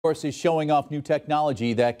Eversource is showing off new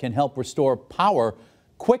technology that can help restore power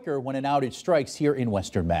quicker when an outage strikes here in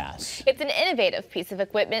Western Mass. It's an innovative piece of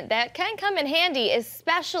equipment that can come in handy,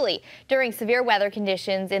 especially during severe weather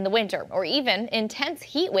conditions in the winter or even intense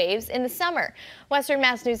heat waves in the summer. Western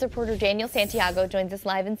Mass News reporter Daniel Santiago joins us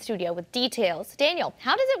live in studio with details. Daniel,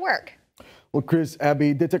 how does it work? Well, Chris,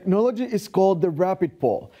 Abby, the technology is called the rapid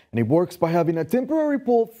pole, and it works by having a temporary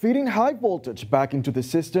pole feeding high voltage back into the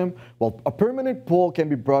system, while a permanent pole can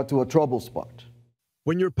be brought to a trouble spot.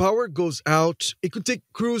 When your power goes out, it could take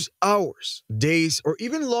crews hours, days, or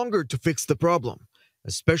even longer to fix the problem,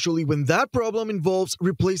 especially when that problem involves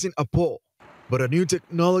replacing a pole. But a new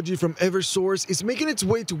technology from Eversource is making its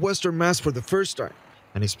way to Western Mass for the first time,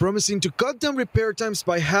 and is promising to cut down repair times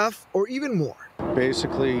by half or even more.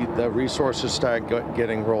 Basically, the resources start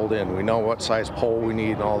getting rolled in. We know what size pole we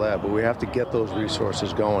need and all that, but we have to get those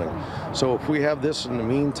resources going. So if we have this in the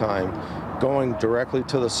meantime, going directly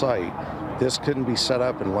to the site, this can be set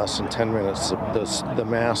up in less than 10 minutes, the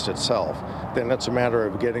mast itself. Then it's a matter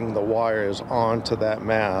of getting the wires onto that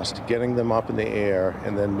mast, getting them up in the air,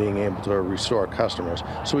 and then being able to restore customers.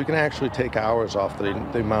 So we can actually take hours off the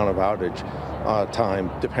amount of outage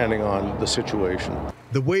time, depending on the situation.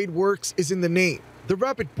 The way it works is in the name, the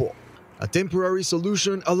rapid pole, a temporary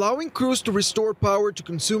solution allowing crews to restore power to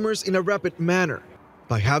consumers in a rapid manner.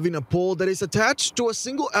 By having a pole that is attached to a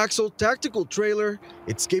single-axle tactical trailer,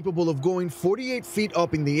 it's capable of going 48 feet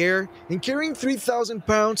up in the air and carrying 3,000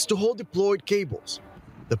 pounds to hold deployed cables.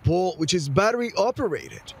 The pole, which is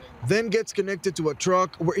battery-operated, then gets connected to a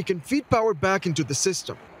truck where it can feed power back into the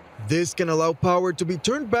system. This can allow power to be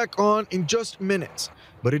turned back on in just minutes,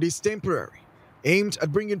 but it is temporary, aimed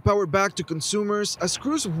at bringing power back to consumers as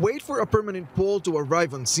crews wait for a permanent pole to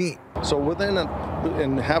arrive on scene. So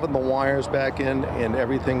and having the wires back in and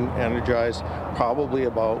everything energized, probably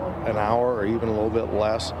about an hour or even a little bit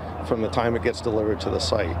less from the time it gets delivered to the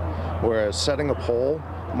site. Whereas setting a pole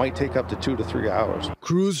might take up to 2 to 3 hours.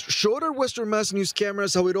 Crews showed our Western Mass News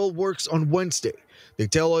cameras how it all works on Wednesday. They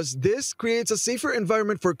tell us this creates a safer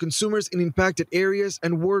environment for consumers in impacted areas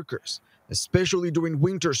and workers, especially during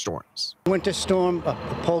winter storms. Winter storm, a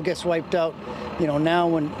pole gets wiped out. You know, now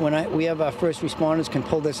when we have our first responders can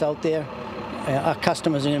pull this out there, our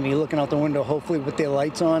customers are going to be looking out the window, hopefully with their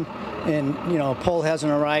lights on, and you know, a pole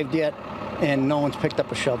hasn't arrived yet, and no one's picked up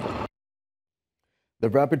a shovel. The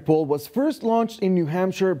rapid pole was first launched in New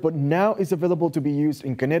Hampshire, but now is available to be used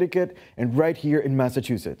in Connecticut and right here in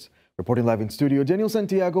Massachusetts. Reporting live in studio, Daniel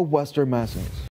Santiago, Western Mass News.